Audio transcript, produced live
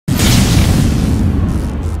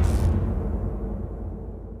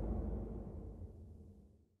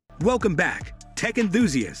Welcome back, tech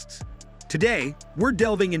enthusiasts. Today, we're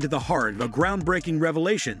delving into the heart of a groundbreaking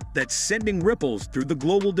revelation that's sending ripples through the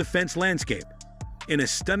global defense landscape. In a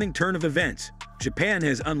stunning turn of events, Japan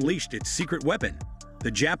has unleashed its secret weapon,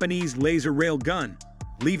 the Japanese laser railgun,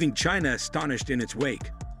 leaving China astonished in its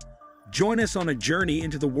wake. Join us on a journey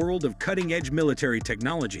into the world of cutting-edge military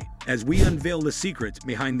technology as we unveil the secrets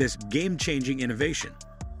behind this game-changing innovation.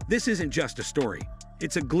 This isn't just a story,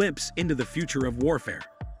 it's a glimpse into the future of warfare.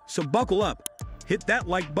 So buckle up, hit that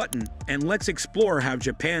like button, and let's explore how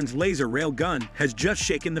Japan's laser railgun has just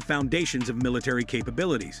shaken the foundations of military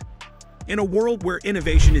capabilities. In a world where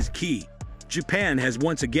innovation is key, Japan has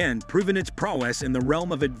once again proven its prowess in the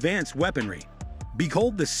realm of advanced weaponry.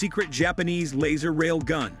 Behold the secret Japanese laser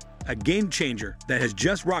railgun, a game-changer that has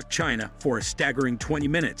just rocked China for a staggering 20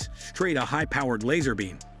 minutes, straight a high-powered laser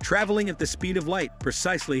beam, traveling at the speed of light,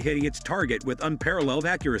 precisely hitting its target with unparalleled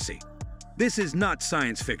accuracy. This is not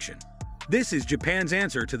science fiction. This is Japan's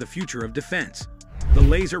answer to the future of defense. The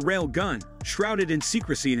laser railgun, shrouded in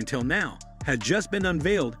secrecy until now, has just been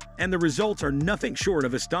unveiled, and the results are nothing short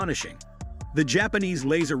of astonishing. The Japanese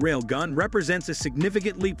laser railgun represents a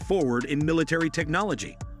significant leap forward in military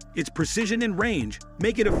technology. Its precision and range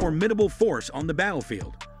make it a formidable force on the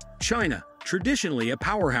battlefield. China, traditionally a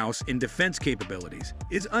powerhouse in defense capabilities,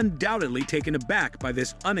 is undoubtedly taken aback by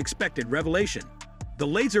this unexpected revelation. The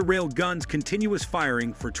laser railgun's continuous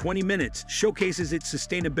firing for 20 minutes showcases its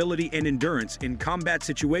sustainability and endurance in combat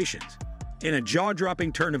situations. In a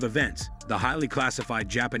jaw-dropping turn of events, the highly classified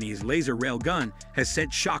Japanese laser railgun has sent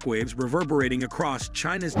shockwaves reverberating across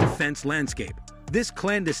China's defense landscape. This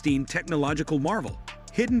clandestine technological marvel,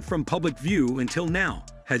 hidden from public view until now,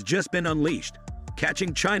 has just been unleashed,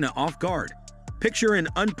 catching China off guard. Picture an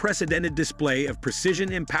unprecedented display of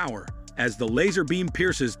precision and power as the laser beam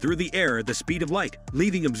pierces through the air at the speed of light,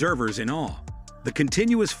 leaving observers in awe. The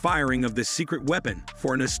continuous firing of this secret weapon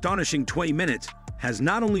for an astonishing 20 minutes has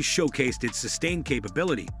not only showcased its sustained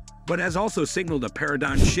capability, but has also signaled a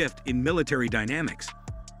paradigm shift in military dynamics.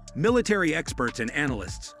 Military experts and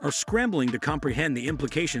analysts are scrambling to comprehend the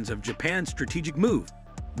implications of Japan's strategic move,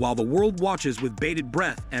 while the world watches with bated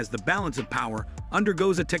breath as the balance of power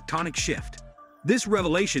undergoes a tectonic shift. This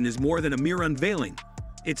revelation is more than a mere unveiling.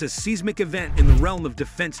 It's a seismic event in the realm of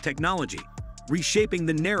defense technology, reshaping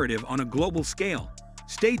the narrative on a global scale.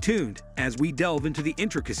 Stay tuned as we delve into the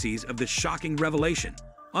intricacies of this shocking revelation,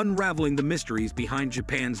 unraveling the mysteries behind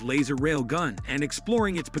Japan's laser railgun and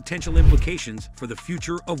exploring its potential implications for the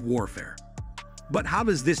future of warfare. But how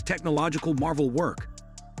does this technological marvel work?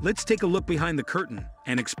 Let's take a look behind the curtain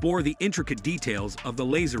and explore the intricate details of the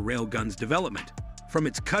laser railgun's development. From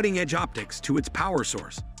its cutting-edge optics to its power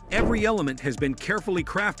source, every element has been carefully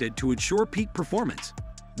crafted to ensure peak performance.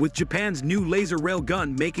 With Japan's new laser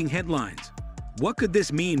railgun making headlines, what could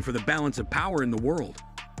this mean for the balance of power in the world?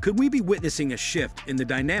 Could we be witnessing a shift in the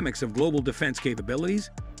dynamics of global defense capabilities?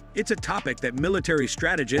 It's a topic that military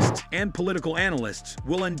strategists and political analysts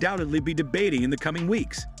will undoubtedly be debating in the coming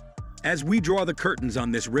weeks. As we draw the curtains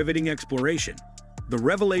on this riveting exploration, the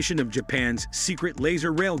revelation of Japan's secret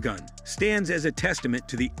laser railgun stands as a testament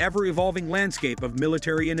to the ever-evolving landscape of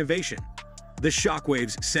military innovation. The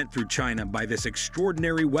shockwaves sent through China by this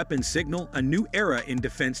extraordinary weapon signal a new era in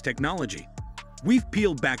defense technology. We've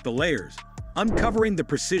peeled back the layers, uncovering the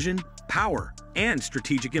precision, power, and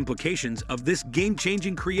strategic implications of this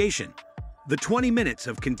game-changing creation. The 20 minutes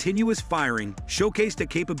of continuous firing showcased a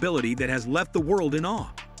capability that has left the world in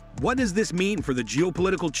awe. What does this mean for the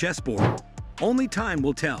geopolitical chessboard? Only time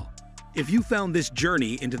will tell. If you found this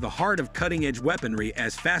journey into the heart of cutting-edge weaponry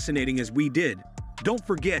as fascinating as we did, don't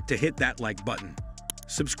forget to hit that like button.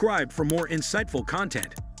 Subscribe for more insightful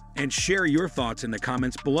content, and share your thoughts in the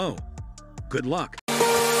comments below. Good luck!